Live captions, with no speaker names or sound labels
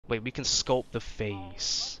Wait, we can sculpt the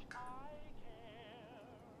face.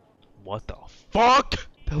 What the fuck?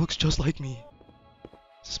 That looks just like me.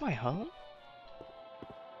 Is this my home?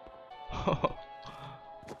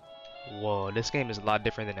 Whoa, this game is a lot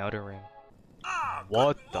different than Elden Ring.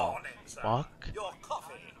 What the fuck? Your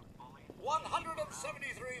coffee.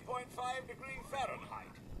 173.5 degrees Fahrenheit.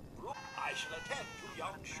 I shall attend to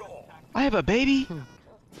young Shaw. I have a baby?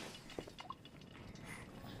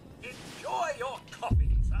 Enjoy your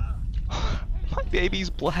coffee, sir. My baby's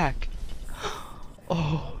black.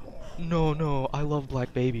 Oh, no, I love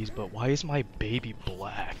black babies, but why is my baby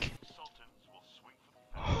black?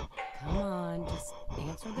 Come on, just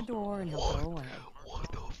answer the door and he'll go away. What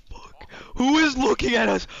the fuck? Who is looking at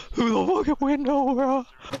us through the fucking window, bro?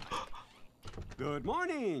 Good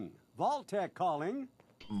morning. Vault-Tec calling.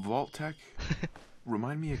 Vault-Tec?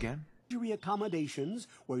 Remind me again? Luxury accommodations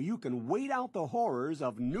where you can wait out the horrors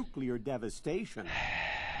of nuclear devastation.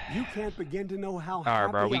 You can't begin to know how happy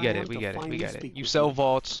Alright, bro, we get I it, am we to get it, we finally get it. speak You with sell you.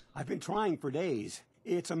 vaults. I've been trying for days.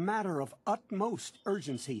 It's a matter of utmost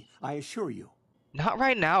urgency, I assure you. Not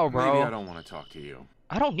right now, bro. Maybe I don't want to talk to you.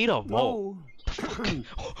 I don't need a vault. No.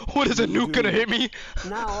 What is a nuke gonna hit me?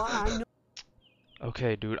 Now I know.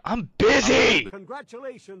 Okay, dude, I'm busy!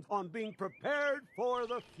 Congratulations on being prepared for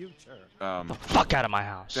the future. The fuck out of my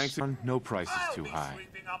house. Thanks. No price is I'll too be high.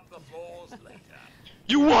 sweeping up the floors later.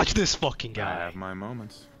 You watch this fucking I guy. have my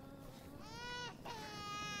moments.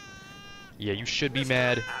 Yeah, you should be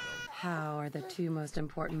mad. How are the two most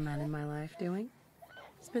important men in my life doing?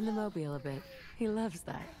 Spin the mobile a bit. He loves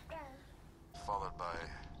that. Followed by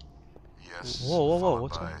yes. Whoa, whoa, whoa, followed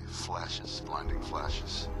what's by up? flashes, blinding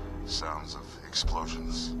flashes, sounds of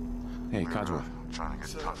explosions. Hey, We're, Codsworth. trying to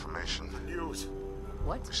get confirmation. News.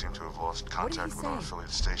 What? We seem to have lost did contact he with our say?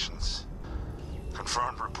 affiliate stations.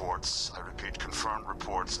 Confirmed reports, I repeat, confirmed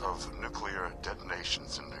reports of nuclear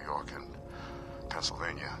detonations in New York and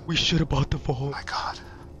Pennsylvania. We should have bought the vault. My God.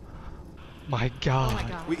 My Oh god. my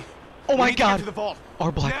god. Oh my need to get god. to the vault.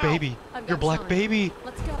 Our black Now. baby. I've Your got black time. baby.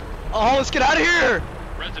 Let's go. Oh, let's get out of here.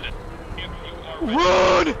 Resident, if you are ready,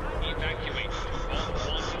 Run! evacuate to Vault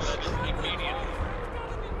 111 immediately.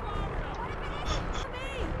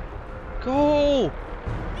 Go.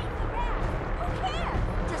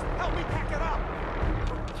 Just help me pack it up.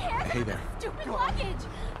 Hey there. Stupid luggage!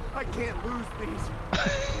 I can't lose these.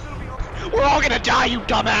 It'll be okay. We're all gonna die, you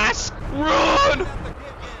dumbass. Run!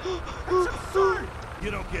 It's absurd.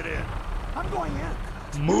 You don't get in. I'm going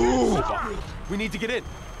in. Move. We need to get in.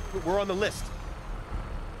 We're on the list.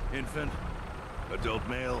 Infant, adult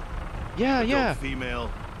male, Yeah, adult female.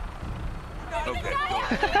 Okay, go.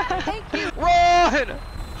 Thank you. Run!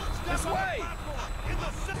 This way! In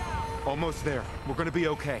the center! Almost there. We're gonna be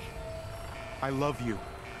okay. I love you.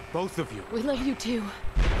 Both of you. We love you too.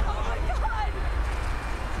 Oh my god!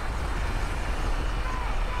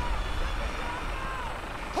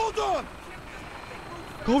 Hold on!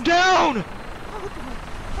 Go down!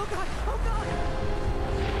 Oh god. Oh god.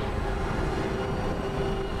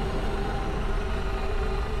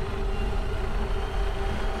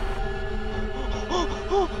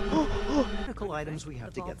 Medical items we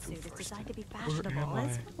have The to get vault through suit is first. designed to be am fashionable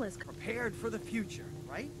as I? well as Prepared for the future,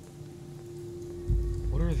 right?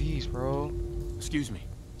 What are these, bro? Excuse me.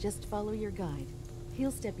 Just follow your guide.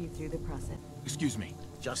 He'll step you through the process. Excuse me.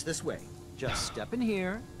 Just this way. Just step in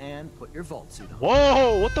here and put your vault suit on.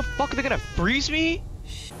 Whoa! What the fuck? Are they gonna freeze me?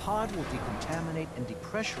 Pod will decontaminate and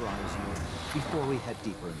depressurize you before we head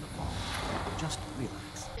deeper in the vault. Just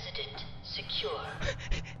relax. Resident secure.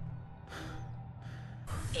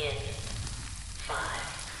 In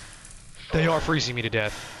 5. They are freezing me to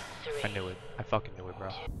death. 3. I knew it. I fucking knew it, bro.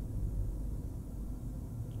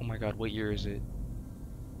 Oh my god, what year is it?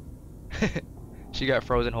 She got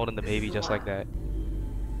frozen holding the baby just like that.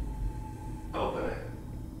 Open it.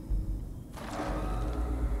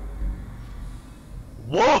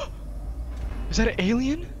 Whoa! Is that an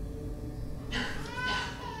alien?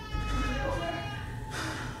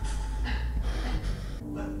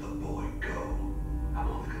 Let the boy go. I'm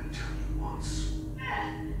only gonna tell you once.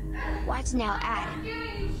 Watch now, Adam.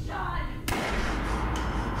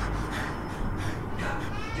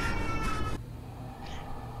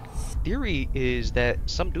 Theory is that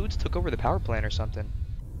some dudes took over the power plant or something.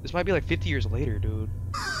 This might be like 50 years later, dude.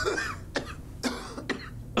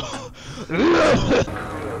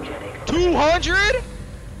 200?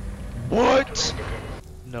 What?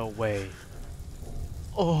 No way.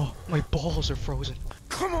 Oh, my balls are frozen.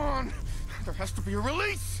 Come on! There has to be a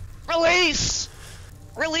release! Release!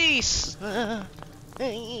 Release!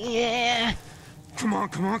 Yeah. Come on,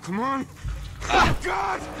 come on, come on! Oh,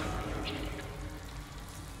 God!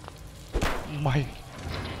 My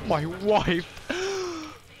My wife!